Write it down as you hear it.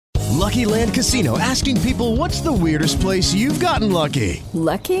Lucky Land Casino, asking people, what's the weirdest place you've gotten lucky?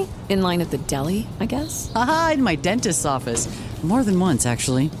 Lucky? In line at the deli, I guess? Aha, in my dentist's office. More than once,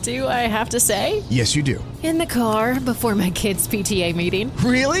 actually. Do I have to say? Yes, you do. In the car before my kids' PTA meeting.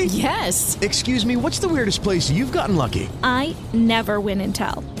 Really? Yes. Excuse me, what's the weirdest place you've gotten lucky? I never win and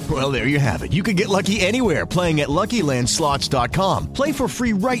tell. Well, there you have it. You can get lucky anywhere, playing at LuckyLandSlots.com. Play for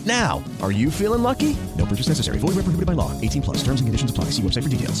free right now. Are you feeling lucky? No purchase necessary. Void where prohibited by law. 18 plus. Terms and conditions apply. See website for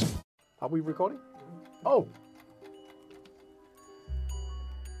details. Are we recording? Oh.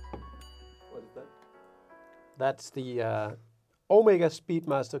 What is that? That's the Omega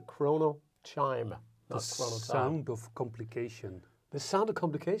Speedmaster Chrono Chime. The sound of complication. The sound of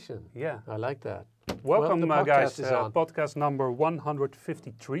complication. Yeah. I like that. Welcome, the guys. is on. Podcast number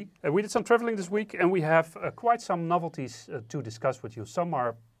 153. We did some traveling this week, and we have quite some novelties to discuss with you. Some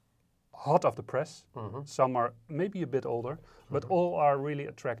are hot off the press. Some are maybe a bit older, but all are really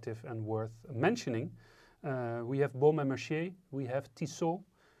attractive and worth mentioning. We have Baume & Mercier. We have Tissot.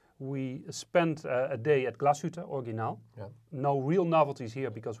 We spent a day at Glashütte Original. Yeah. No real novelties here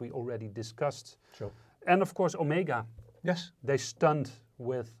because we already discussed. Sure. And of course, Omega. Yes. They stunned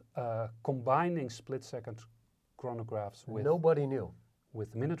with combining split-second chronographs with Nobody knew.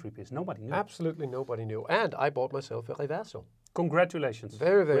 with minute repeats. Nobody knew. Absolutely nobody knew. And I bought myself a Reverso. Congratulations.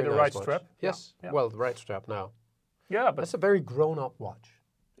 Very, very with the nice right watch. strap. Yes. Yeah. Well, the right strap now. Yeah, but That's a very grown-up watch.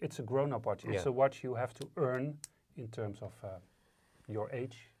 it's a grown-up watch. It's Yeah. a watch you have to earn in terms of your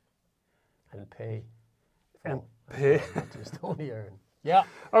age. And pay. And for, pay. not just only earn. Yeah.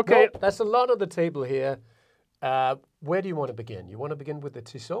 Okay. No, that's a lot on the table here. Where do you want to begin? You want to begin with the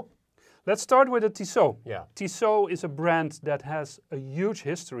Tissot? Let's start with the Tissot. Yeah. Tissot is a brand that has a huge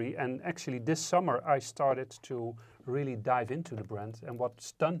history, and actually this summer I started to really dive into the brand. And what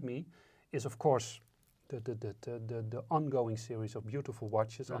stunned me is, of course, the ongoing series of beautiful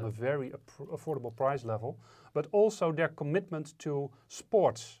watches on a very affordable price level, but also their commitment to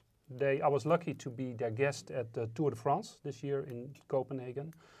sports. I was lucky to be their guest at the Tour de France this year in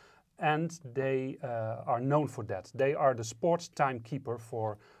Copenhagen, and they are known for that. They are the sports timekeeper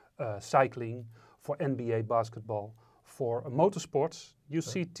for cycling, for NBA basketball, for motorsports. You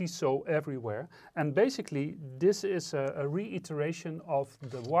see Tissot everywhere, and basically this is a reiteration of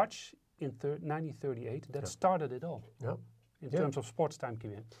the watch in 1938 that started it all Yeah. in terms of sports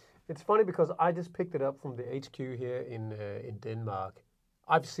timekeeping. It's funny because I just picked it up from the HQ here in Denmark.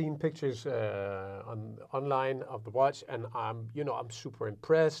 I've seen pictures online of the watch, and I'm super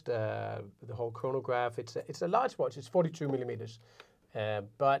impressed. The whole chronograph. It's a large watch. It's 42 millimeters,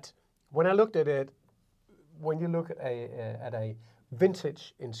 but when I looked at it, when you look at a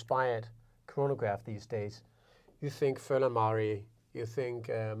vintage-inspired chronograph these days, you think Ferland Mari, you think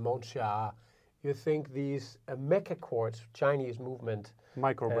Monchar, you think these Mecha Quartz Chinese movement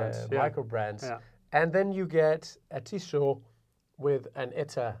Micro brands. micro brands, Yeah. and then you get a Tissot with an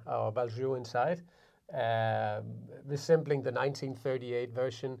Etta or Valjoux inside, resembling the 1938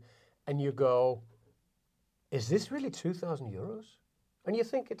 version, and you go, is this really 2,000 euros? And you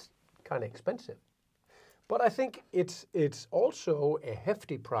think it's kind of expensive. But I think it's also a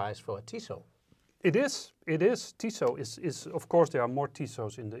hefty price for a Tissot. It is. Tissot is of course, there are more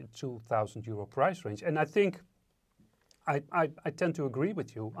Tissots in the 2,000 euro price range. And I think I tend to agree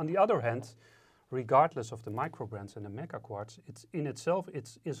with you. On the other hand, regardless of the micro brands and the mega quartz, it's in itself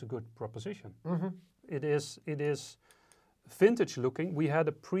is a good proposition. It is vintage looking. We had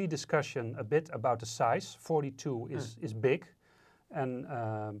a pre-discussion a bit about the size. 42 is big, and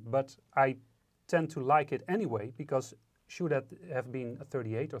but I tend to like it anyway because should that have been a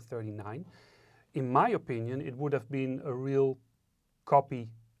 38 or 39, in my opinion, it would have been a real copy,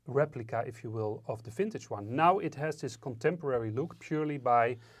 replica, if you will, of the vintage one. Now it has this contemporary look purely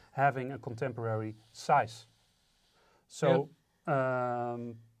by having a contemporary size. So,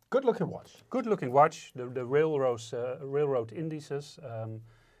 Good looking watch. good looking watch. The railroad indices.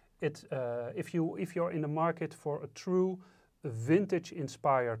 If you're in the market for a true vintage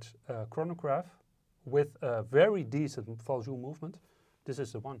inspired chronograph with a very decent Valjoux movement, this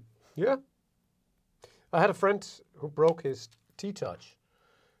is the one. Yeah. I had a friend who broke his T-Touch,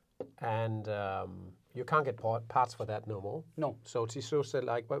 and you can't get parts for that no more. No. So Tissot said,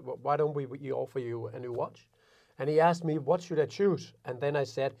 like, why don't we offer you a new watch? And he asked me, what should I choose? And then I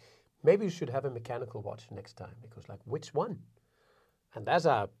said, maybe you should have a mechanical watch next time, because like, which one? And that's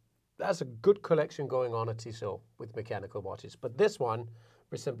a good collection going on at Tissot with mechanical watches. But this one,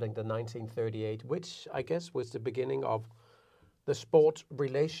 resembling the 1938, which I guess was the beginning of the sport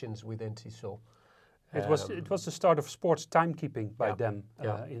relations within Tissot. It was the start of sports timekeeping by Yeah. them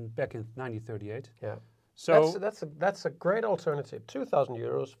Yeah. back in 1938. Yeah. So that's a great alternative. 2,000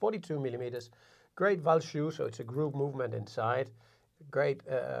 euros, 42 millimeters, great valve shoe, so it's a group movement inside. Great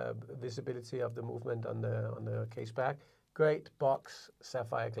visibility of the movement on the case back. Great box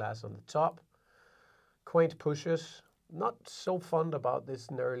sapphire glass on the top. Quaint pushers. Not so fond about this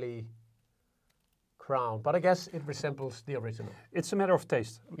gnarly crown, but I guess it resembles the original. it's a matter of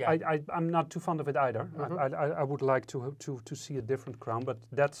taste. Yeah. I'm not too fond of it either. I would like to see a different crown, but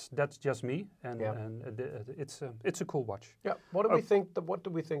that's just me, and, Yeah. and it's a cool watch. Yeah. What do we think? What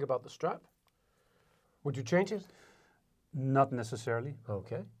do we think about the strap? Would you change it? Not necessarily.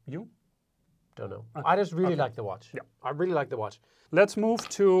 Okay. You? Don't know. I just really like the watch. Yeah. I really like the watch. Let's move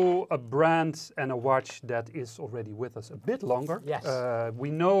to a brand and a watch that is already with us a bit longer. Yes. We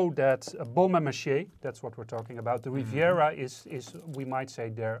know that Baume & Mercier, that's what we're talking about. The Riviera is we might say,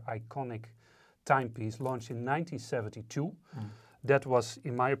 their iconic timepiece, launched in 1972. That was,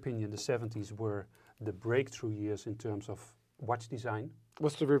 in my opinion, the 70s were the breakthrough years in terms of watch design.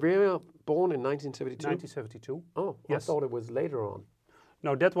 Was the Riviera born in 1972? 1972. Oh, Yes. I thought it was later on.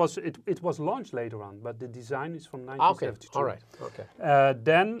 No, that was it was launched later on, but the design is from Okay. 1972. All right. Okay.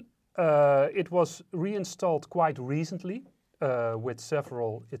 Then it was reinstalled quite recently with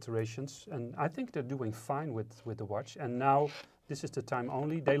several iterations, and I think they're doing fine with the watch. And now this is the time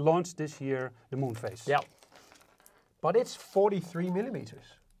only. They launched this year the Moonface. Yeah. But it's 43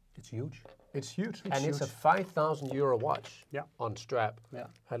 millimeters. It's huge. It's huge. It's and it's a huge. 5,000 euro watch Yeah. on strap. Yeah.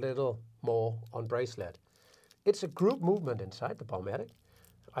 A little more on bracelet. It's a group movement inside the Baumatic.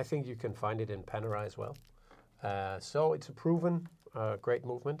 I think you can find it in Panerai as well. So it's a proven great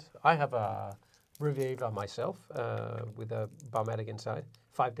movement. I have a Riviera myself with a Baumatic inside.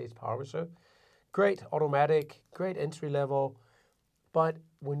 5 days power reserve. Great automatic, great entry level. But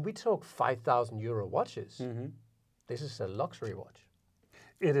when we talk 5,000 euro watches, this is a luxury watch.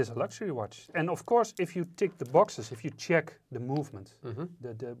 It is a luxury watch, and of course, if you tick the boxes, if you check the movement,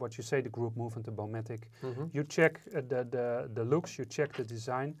 the what you say, the group movement, the Baumatic, you check the looks, you check the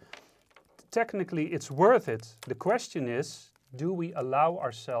design. Technically, it's worth it. The question is, do we allow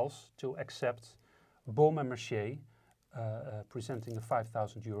ourselves to accept Baume & Mercier presenting a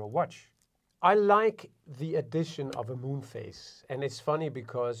 5,000 euro watch? I like the addition of a moon face, and it's funny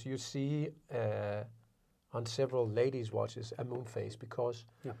because you see on several ladies' watches a moon face because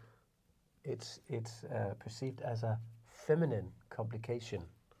it's perceived as a feminine complication,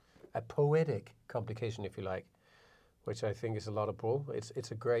 a poetic complication, if you like, which I think is a lot of bull.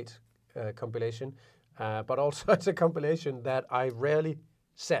 It's a great compilation, but also it's a compilation that I rarely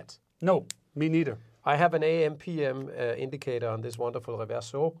set. No, me neither. I have an AM/PM indicator on this wonderful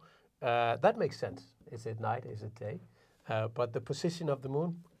Reverso. That makes sense. Is it night? Is it day? But the position of the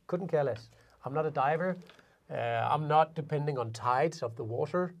moon, couldn't care less. I'm not a diver. I'm not depending on tides of the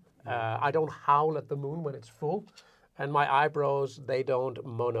water. I don't howl at the moon when it's full. And my eyebrows, they don't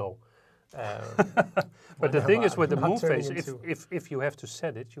mono. But the thing is with the I'm not Moonface, turning if you have to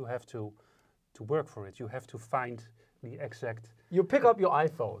set it, you have to work for it. You have to find the exact... You pick up your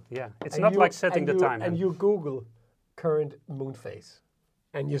iPhone. Yeah, it's and not you- like setting the and you- time. And you Google current moon phase.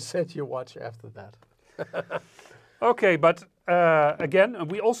 And you set your watch after that. Okay, but again,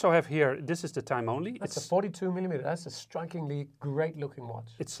 we also have here, this is the time only. That's a 42 millimeter. That's a strikingly great looking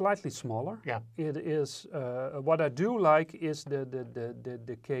watch. It's slightly smaller. Yeah. It is, what I do like is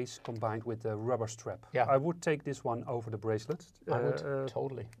the case combined with the rubber strap. Yeah. I would take this one over the bracelet. I would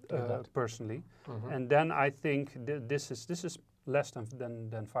totally do that. Personally. And then I think this is less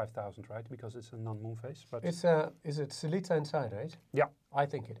than 5,000, right? Because it's a non-moon face. But Is it Celita inside, right? yeah, I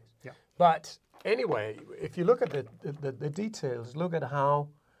think it is. Yeah. But anyway, if you look at the details, look at how,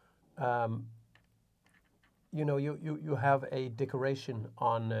 you have a decoration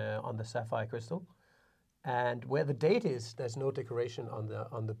on the sapphire crystal, and where the date is, there's no decoration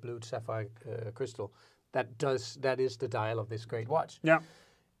on the blue sapphire crystal. That is the dial of this great watch. yeah.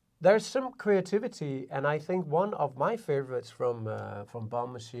 There's some creativity, and I think one of my favorites from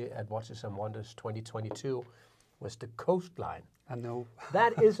Baume & Mercier at Watches and Wonders 2022 was the Coastline. I know.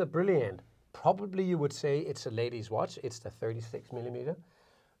 That is a brilliant. Probably you would say it's a lady's watch. It's the 36 millimeter,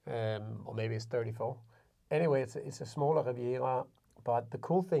 or maybe it's 34. Anyway, it's a smaller Riviera, but the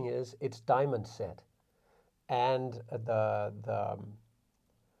cool thing is it's diamond set, and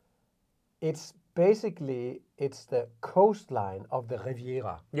it's the coastline of the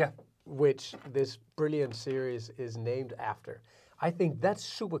Riviera, Yeah. which this brilliant series is named after. I think that's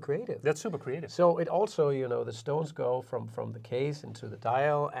super creative. That's super creative. So it also, the stones go from the case into the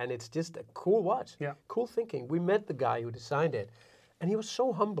dial, and it's just a cool watch. Yeah. Cool thinking. We met the guy who designed it, and he was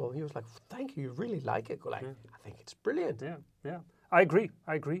so humble. He was like, "Thank you, you really like it." Like, I think it's brilliant. Yeah, yeah. I agree.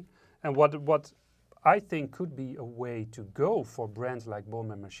 And what I think could be a way to go for brands like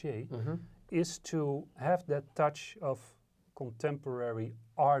Baume & Mercier is to have that touch of contemporary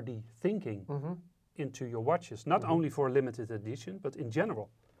RD thinking into your watches, not only for a limited edition, but in general.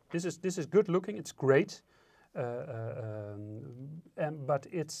 This is good looking. It's great, but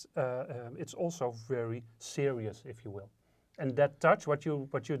it's also very serious, if you will. And that touch, what you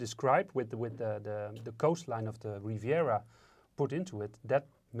described with the coastline of the Riviera put into it, that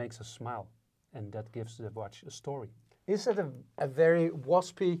makes us smile, and that gives the watch a story. Is it a very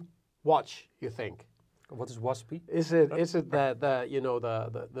waspy watch, you think? What is waspy? Is it the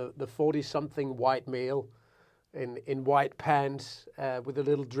 40-something white male in white pants with a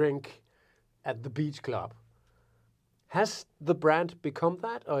little drink at the beach club? Has the brand become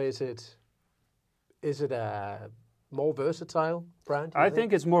that, or is it a more versatile brand? I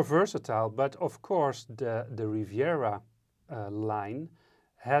think it's more versatile, but of course the Riviera line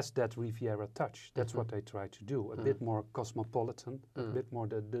has that Riviera touch. That's what they try to do. A bit more cosmopolitan, a bit more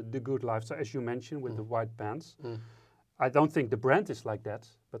the good lifestyle, as you mentioned, with the white pants. I don't think the brand is like that,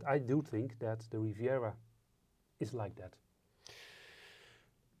 but I do think that the Riviera is like that.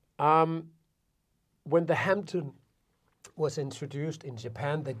 When the Hampton was introduced in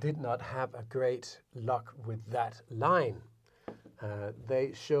Japan, they did not have a great luck with that line.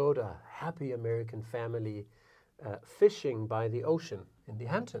 They showed a happy American family fishing by the ocean in the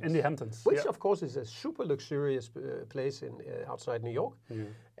Hamptons. In the Hamptons, which of course is a super luxurious place in outside New York,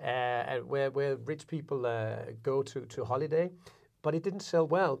 where rich people go to holiday. But it didn't sell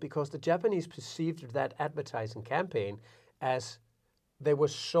well because the Japanese perceived that advertising campaign as they were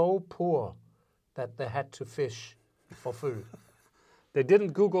so poor that they had to fish for food. They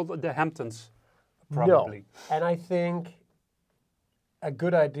didn't Google the Hamptons, probably. No. And I think a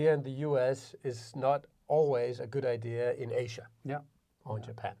good idea in the US is not always a good idea in Asia or in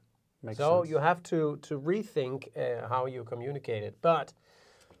Japan. Makes so sense. you have to rethink how you communicate it. But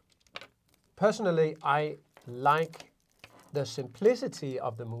personally, I like the simplicity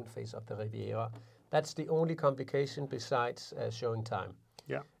of the moon phase of the Riviera. That's the only complication besides showing time.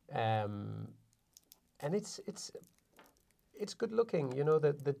 Yeah. And it's good looking. You know,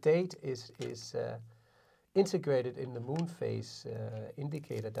 the date is integrated in the moon phase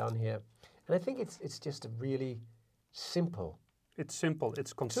indicator down here. And I think it's just a really simple. It's simple.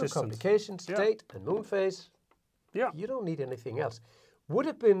 It's consistent. 2 complications, date and moon phase. Yeah. You don't need anything else. Would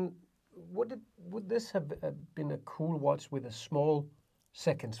this have been a cool watch with a small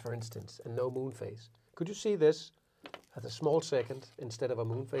seconds, for instance, and no moon phase? Could you see this as a small second instead of a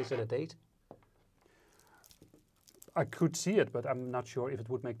moon phase and a date? I could see it, but I'm not sure if it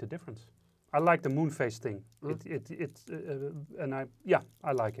would make the difference. I like the moon phase thing. I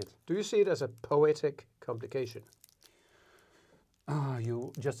like it. Do you see it as a poetic complication?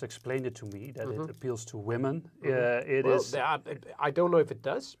 You just explained it to me that it appeals to women. I don't know if it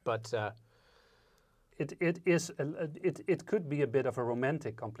does, but it could be a bit of a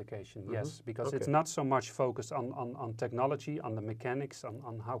romantic complication, yes, because it's not so much focused on technology, on the mechanics,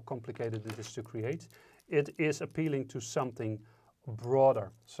 on how complicated it is to create. It is appealing to something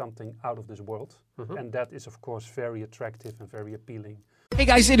broader, something out of this world, and that is of course very attractive and very appealing. Hey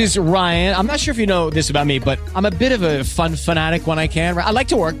guys, it is Ryan. I'm not sure if you know this about me, but I'm a bit of a fun fanatic when I can. I like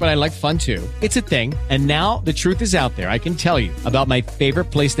to work, but I like fun too. It's a thing. And now the truth is out there. I can tell you about my favorite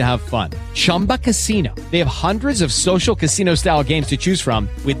place to have fun. Chumba Casino. They have hundreds of social casino style games to choose from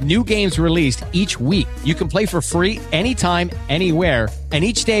with new games released each week. You can play for free anytime, anywhere. And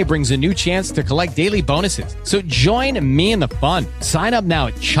each day brings a new chance to collect daily bonuses. So join me in the fun. Sign up now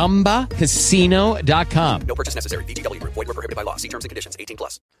at ChumbaCasino.com. No purchase necessary. VGW Group. Void where prohibited by law. See terms and conditions.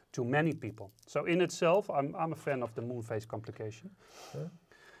 18+. To many people. So in itself, I'm a fan of the moon phase complication.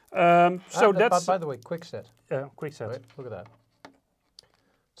 That's... By the way, quick set. Quick set. Right, look at that.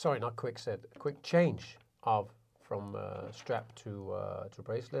 Sorry, not quick set. Quick change from strap to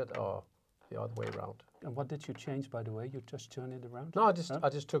bracelet, or the other way around. And what did you change, by the way? You just turned it around? No, I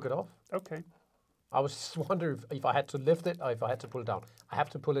just took it off. Okay. I was just wondering if I had to lift it or if I had to pull it down. I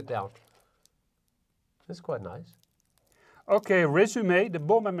have to pull it down. This is quite nice. Okay, resume. The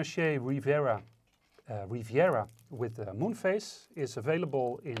Baume & Mercier Riviera with moon phase is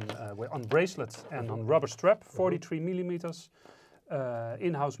available on bracelets and on rubber strap, 43 millimeters,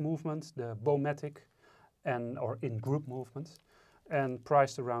 in-house movement, the Baumatic, or in-group movement, and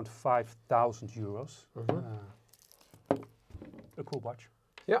priced around 5,000 euros. A cool watch.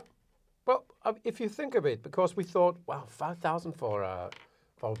 Yeah. Well, if you think of it, because we thought, wow, 5,000 for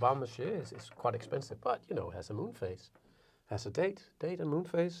Baume & Mercier is quite expensive, but it has a moon phase, has a date and moon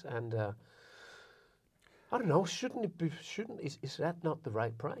phase, and I don't know, is that not the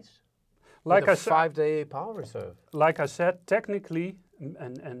right price? Like with I a said, 5-day power reserve. like I said, technically,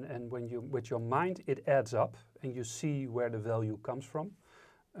 and when you with your mind, it adds up, and you see where the value comes from.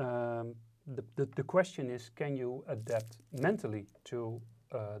 The question is, can you adapt mentally to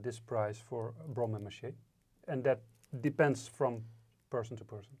this price for Brom & Maché? And that depends from person to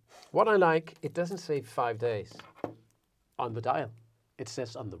person. What I like, it doesn't say 5 days on the dial. It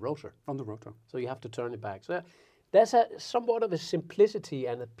says on the rotor. On the rotor. So you have to turn it back. So there's a somewhat of a simplicity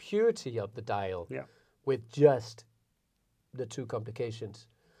and a purity of the dial Yeah. with just the two complications,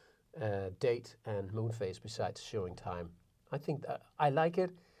 date and moon phase, besides showing time. I think that I like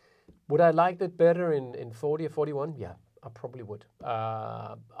it. Would I like it better in 40 or 41? Yeah, I probably would.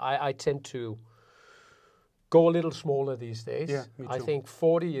 I tend to go a little smaller these days. Yeah, me I too. think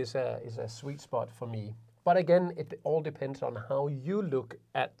 40 is a sweet spot for me. But again, it all depends on how you look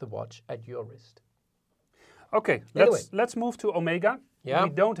at the watch at your wrist. Okay, Anyway. let's move to Omega. Yeah. We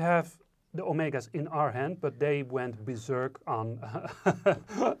don't have the Omegas in our hand, but they went berserk on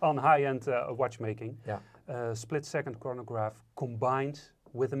on high-end watchmaking. Yeah. Split-second chronograph combined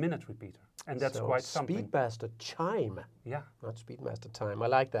with a minute repeater, and that's So quite something. Speedmaster chime, Yeah. not Speedmaster time. I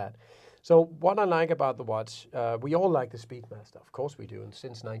like that. So what I like about the watch, we all like the Speedmaster. Of course we do. And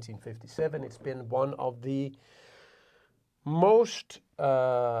since 1957, it's been one of the most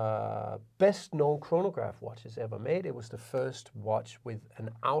best-known chronograph watches ever made. It was the first watch with an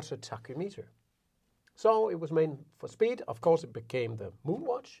outer tachymeter. So it was made for speed. Of course, it became the moon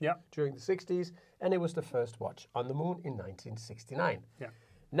watch Yeah. during the 60s, and it was the first watch on the moon in 1969. Yeah.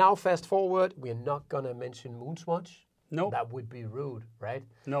 Now, fast forward, we're not going to mention Moon's watch. No. That would be rude, right?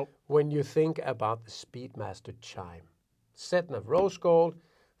 No. When you think about the Speedmaster chime. Set of rose gold,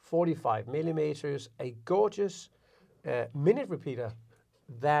 45 millimeters, a gorgeous minute repeater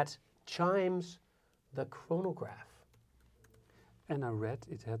that chimes the chronograph. And I read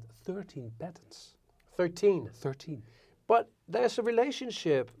it had 13 patents. 13. 13. But there's a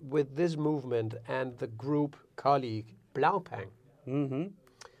relationship with this movement and the group colleague Blancpain,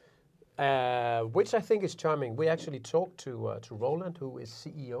 which I think is charming. We actually talked to Roland, who is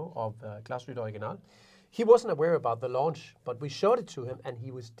CEO of Glasrid Original. He wasn't aware about the launch, but we showed it to him, and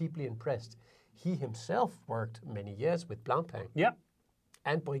he was deeply impressed. He himself worked many years with Blancpain Yeah.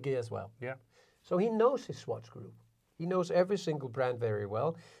 and Breguet as well. Yeah. So he knows his Swatch group. He knows every single brand very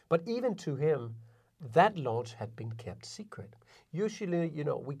well. But even to him, that launch had been kept secret. Usually,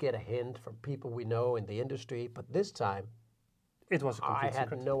 we get a hint from people we know in the industry, but this time, It was a I complete had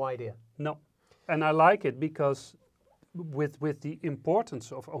secret. no idea. No. And I like it because with the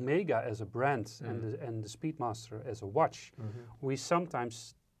importance of Omega as a brand and the Speedmaster as a watch, we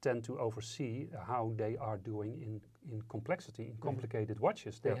sometimes tend to oversee how they are doing in complexity, in complicated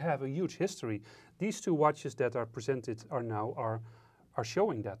watches. They have a huge history. These two watches that are presented are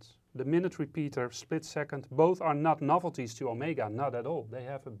showing that. The minute repeater, split second, both are not novelties to Omega, not at all. They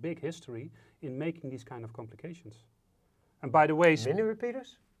have a big history in making these kind of complications. And by the way, Minute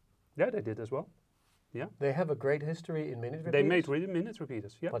repeaters? yeah, they did as well. Yeah, They have a great history in minute repeaters. they made really minute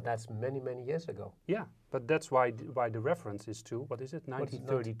repeaters. Yeah, But that's many, many years ago. yeah, but that's why the reference is to what is it? What's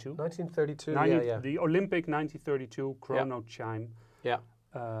 1932. 1932, 90 yeah. The Olympic 1932 chrono chime. Yeah.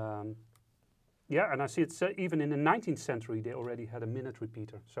 Yeah, and I see it's even in the 19th century they already had a minute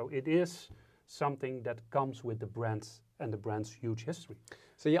repeater. So it is something that comes with the brand and the brand's huge history.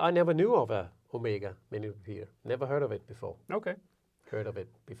 So yeah, I never knew of a Omega minute repeater. Never heard of it before. Okay, Heard of it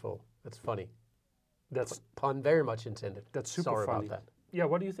before. That's funny. that's Pun very much intended. super Sorry funny. about that. Yeah,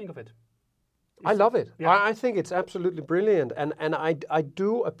 what do you think of it? I love it. Yeah. I think it's absolutely brilliant. And I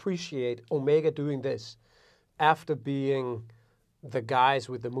do appreciate Omega doing this after being the guys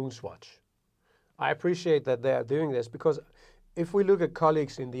with the Moonswatch. I appreciate that they are doing this because if we look at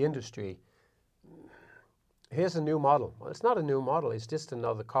colleagues in the industry, here's a new model. Well, it's not a new model. It's just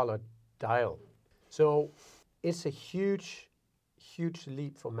another colored dial. So it's a huge, huge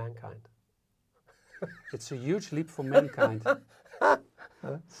leap for mankind. It's a huge leap for mankind.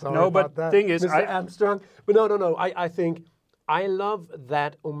 Sorry No, but about that, thing is, Mr. Armstrong. But no. I think I love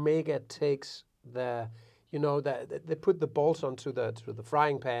that Omega takes they put the balls onto the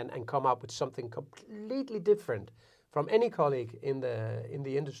frying pan and come up with something completely different from any colleague in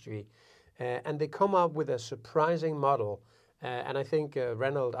the industry, and they come up with a surprising model. And I think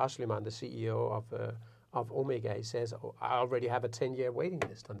Reinhold Aschlimann, the CEO of Omega, he says, I already have a 10-year waiting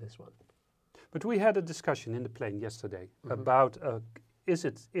list on this one. But we had a discussion in the plane yesterday about is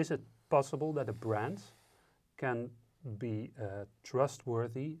it possible that a brand can be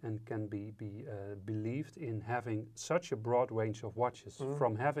trustworthy and can be believed in having such a broad range of watches,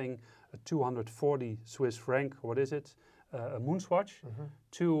 from having a 240 Swiss franc, what is it, a Moonswatch,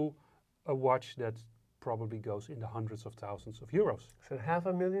 to a watch that probably goes in the hundreds of thousands of euros. So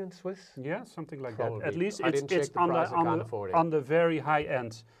 500,000 Swiss? Yeah, something like Probably. that. At least I it's, didn't check it's the on, price, the, I on, can't the, afford it. on the very high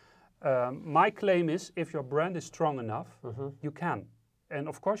end. My claim is if your brand is strong enough, you can. And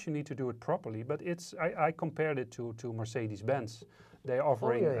of course you need to do it properly, but I compared it to Mercedes-Benz. They're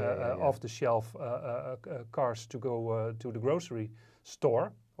offering off-the-shelf cars to go to the grocery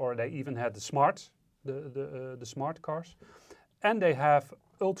store, or they even had the smart cars. And they have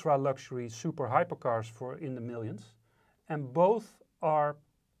ultra-luxury super hypercars for in the millions. And both are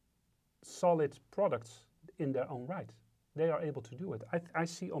solid products in their own right. They are able to do it. I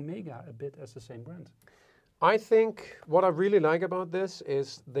see Omega a bit as the same brand. I think what I really like about this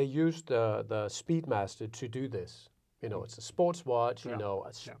is they used the Speedmaster to do this. You know, it's a sports watch,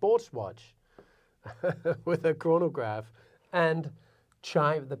 sports watch with a chronograph and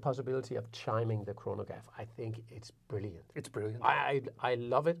the possibility of chiming the chronograph. I think it's brilliant. It's brilliant. I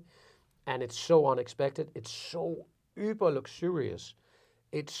love it, and it's so unexpected. It's so uber luxurious.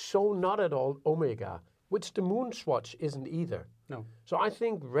 It's so not at all Omega, which the Moonswatch isn't either. No. So I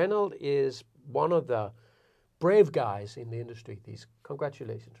think Reynolds is one of the brave guys in the industry.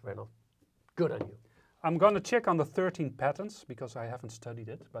 Congratulations, Reynolds. Good on you. I'm going to check on the 13 patents because I haven't studied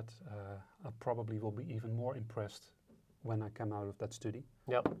it, but I probably will be even more impressed when I come out of that study.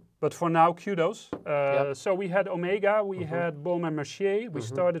 Yep. But for now, kudos. So we had Omega, we had Baume & Mercier, we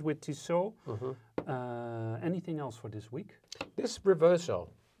started with Tissot. Anything else for this week? This Reverso,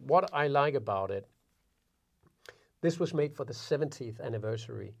 what I like about it, this was made for the 70th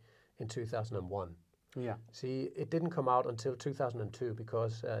anniversary in 2001. Yeah. See, it didn't come out until 2002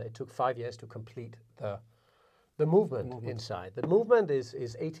 because it took 5 years to complete the movement inside. The movement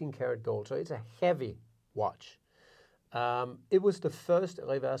is 18 karat gold, so it's a heavy watch. It was the first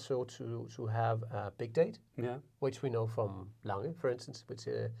Reverso to have a big date, which we know from Lange, for instance, which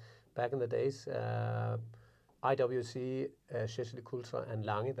back in the days, IWC, Chesney Coulter and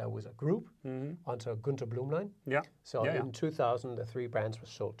Lange, that was a group under Günter Blumlein. Yeah. So in 2000, the three brands were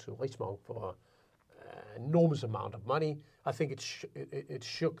sold to Richemont for enormous amount of money. I think it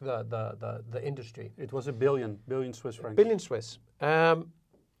shook the industry. It was a billion Swiss francs. Billion Swiss.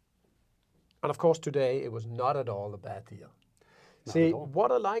 And of course today it was not at all a bad deal. See,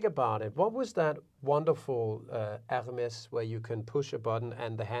 what I like about it, what was that wonderful Hermes where you can push a button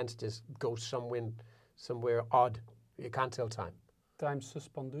and the hands just go somewhere odd. You can't tell time. Time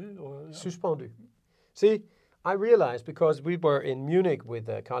suspendu? Or, Suspendu. See, I realized because we were in Munich with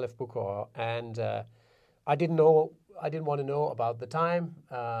Khalif Bukhara and I didn't want to know about the time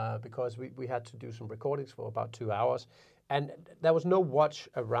because we had to do some recordings for about 2 hours. And there was no watch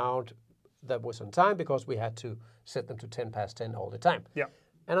around that was on time because we had to set them to 10 past 10 all the time. Yeah.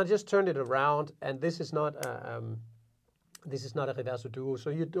 And I just turned it around, and this is not a Reverso Duo, so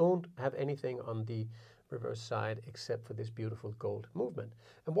you don't have anything on the reverse side except for this beautiful gold movement.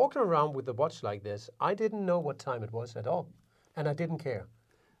 And walking around with a watch like this, I didn't know what time it was at all, and I didn't care.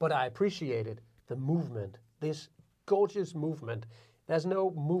 But I appreciated the movement, this gorgeous movement. There's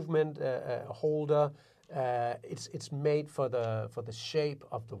no movement holder. It's made for the shape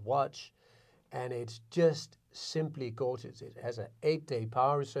of the watch, and it's just simply gorgeous. It has an 8-day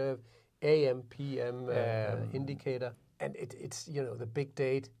power reserve, AM, PM indicator, and it's the big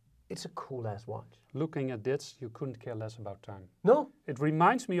date. It's a cool ass watch. Looking at this, you couldn't care less about time. No. It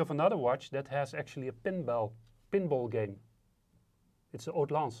reminds me of another watch that has actually a pinball game. It's the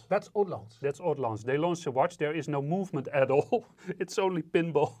Haute Lance. That's Haute Lance. That's Haute Lance. They launched a watch. There is no movement at all. It's only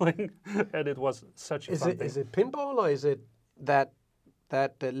pinballing, and it was such a fun thing. Is it pinball or is it that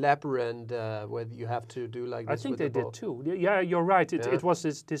labyrinth where you have to do like this? I think with they the ball? did too. Yeah, you're right. It was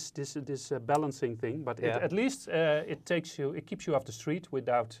this balancing thing, but at least it keeps you off the street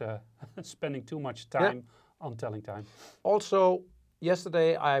without spending too much time on telling time. Also,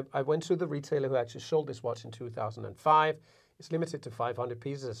 yesterday I went to the retailer who actually sold this watch in 2005. It's limited to 500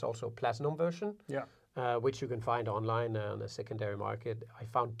 pieces. It's also a platinum version, which you can find online on a secondary market. I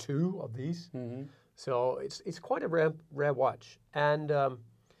found 2 of these. Mm-hmm. So it's quite a rare watch. And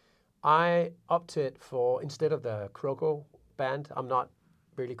I opted for, instead of the Croco band, I'm not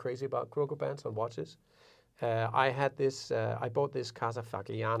really crazy about Croco bands on watches. I bought this Casa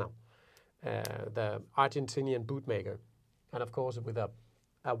Fagliana, the Argentinian bootmaker. And of course with a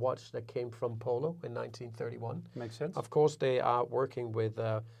watch that came from Polo in 1931. Makes sense. Of course they are working with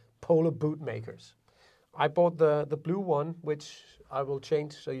Polo bootmakers. I bought the blue one, which I will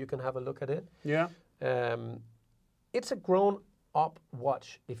change so you can have a look at it. Yeah. It's a grown-up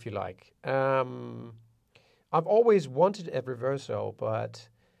watch, if you like. I've always wanted a Reverso, but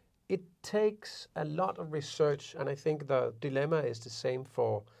it takes a lot of research, and I think the dilemma is the same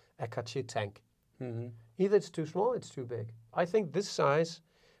for a Cartier tank. Mm-hmm. Either it's too small, it's too big. I think this size,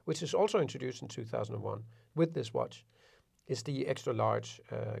 which is also introduced in 2001 with this watch, is the extra large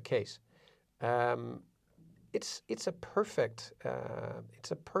case. It's a perfect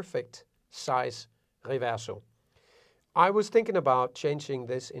size Reverso. I was thinking about changing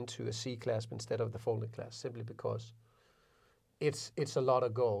this into a C clasp instead of the folded clasp, simply because it's a lot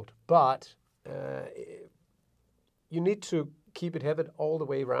of gold. But you need to keep it heavy all the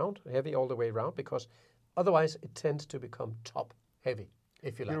way around, because otherwise it tends to become top heavy,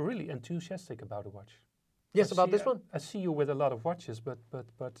 if you like. You're really enthusiastic about a watch. Yes, about this one? I see you with a lot of watches, but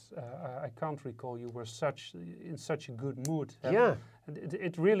I can't recall you were in such a good mood. Yeah. And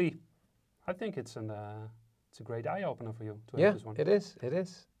it really, I think it's a great eye opener for you to have this one. It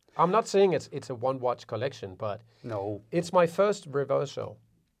is. I'm not saying it's a one watch collection, but no, it's my first Reverso.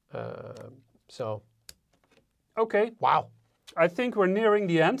 So. Okay. Wow. I think we're nearing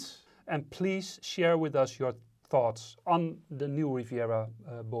the end, and please share with us your thoughts on the new Riviera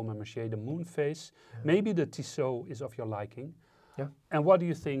Baume & Mercier, the moon phase. Maybe the Tissot is of your liking. Yeah. And what do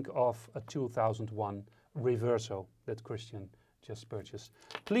you think of a 2001 Reverso that Christian just purchased?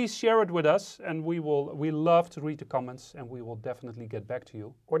 Please share it with us, and we love to read the comments, and we will definitely get back to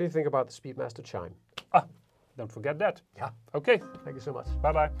you. What do you think about the Speedmaster chime? Don't forget that. Yeah. Okay. Thank you so much.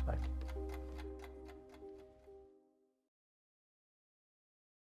 Bye-bye. Bye.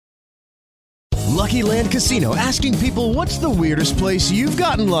 Lucky Land Casino, asking people, what's the weirdest place you've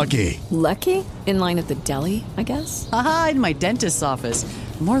gotten lucky? Lucky? In line at the deli, I guess? Aha, in my dentist's office.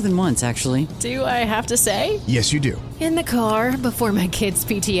 More than once, actually. Do I have to say? Yes, you do. In the car before my kids'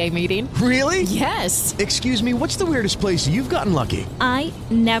 PTA meeting. Really? Yes. Excuse me, what's the weirdest place you've gotten lucky? I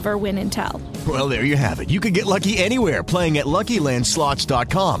never win and tell. Well, there you have it. You can get lucky anywhere, playing at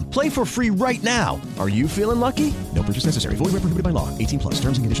LuckyLandSlots.com. Play for free right now. Are you feeling lucky? No purchase necessary. Void where prohibited by law. 18+.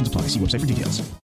 Terms and conditions apply. See website for details.